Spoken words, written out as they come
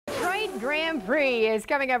Grand Prix is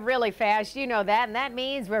coming up really fast. You know that, and that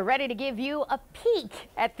means we're ready to give you a peek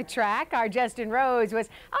at the track. Our Justin Rose was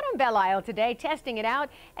out on Belle Isle today testing it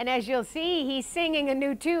out, and as you'll see, he's singing a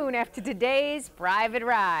new tune after today's private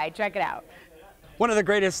ride. Check it out. One of the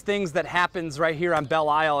greatest things that happens right here on Belle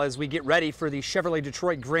Isle as we get ready for the Chevrolet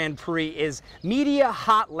Detroit Grand Prix is Media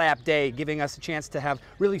Hot Lap Day, giving us a chance to have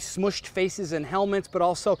really smushed faces and helmets, but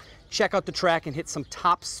also check out the track and hit some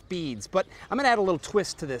top speeds. But I'm going to add a little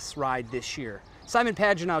twist to this ride this year. Simon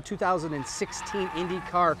Pagenaud, 2016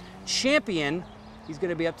 IndyCar champion, he's going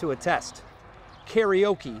to be up to a test.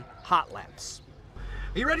 Karaoke hot laps.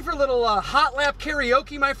 Are you ready for a little hot lap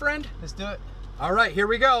karaoke, my friend? Let's do it. All right, here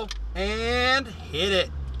we go. And hit it.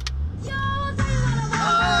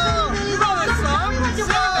 Oh, you know this song?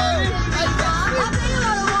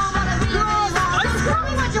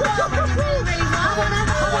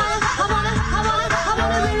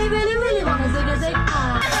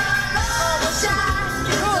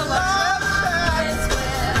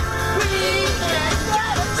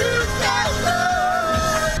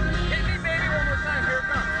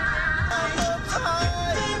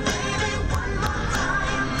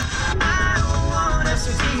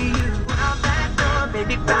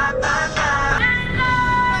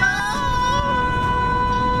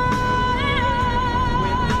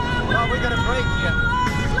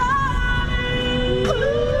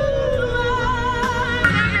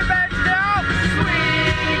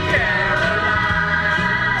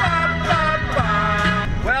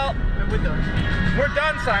 We're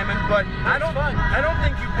done, Simon, but I don't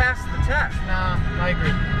think you passed the test. Nah, I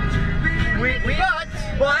agree.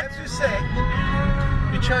 But I have to say,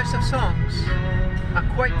 your choice of songs are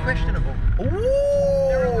quite questionable.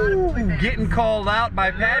 Ooh, getting called out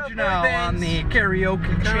by Pagenaud on the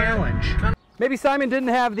karaoke challenge. Maybe Simon didn't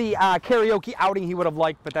have the karaoke outing he would have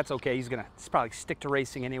liked, but that's okay. He's gonna probably stick to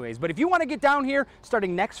racing anyways. But if you want to get down here,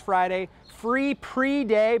 starting next Friday, free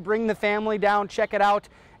pre-day, bring the family down, check it out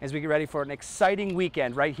as we get ready for an exciting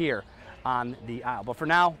weekend right here on the Isle. But for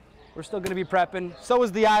now, we're still going to be prepping. So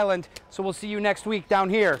is the island. So we'll see you next week down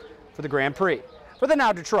here for the Grand Prix. For the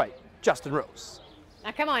Now Detroit, Justin Rose.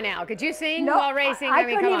 Now, come on now. Could you sing while racing? I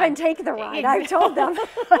mean, couldn't even take the ride. I told them.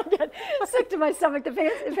 I get sick to my stomach.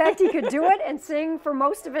 In fact, he could do it and sing for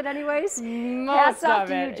most of it anyways. Hats off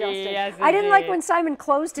to you, Justin. Yes, I didn't like when Simon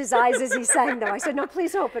closed his eyes as he sang, though. I said, no,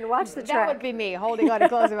 please open. Watch the track. That would be me, holding on to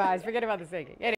close my eyes. Forget about the singing. Anyway.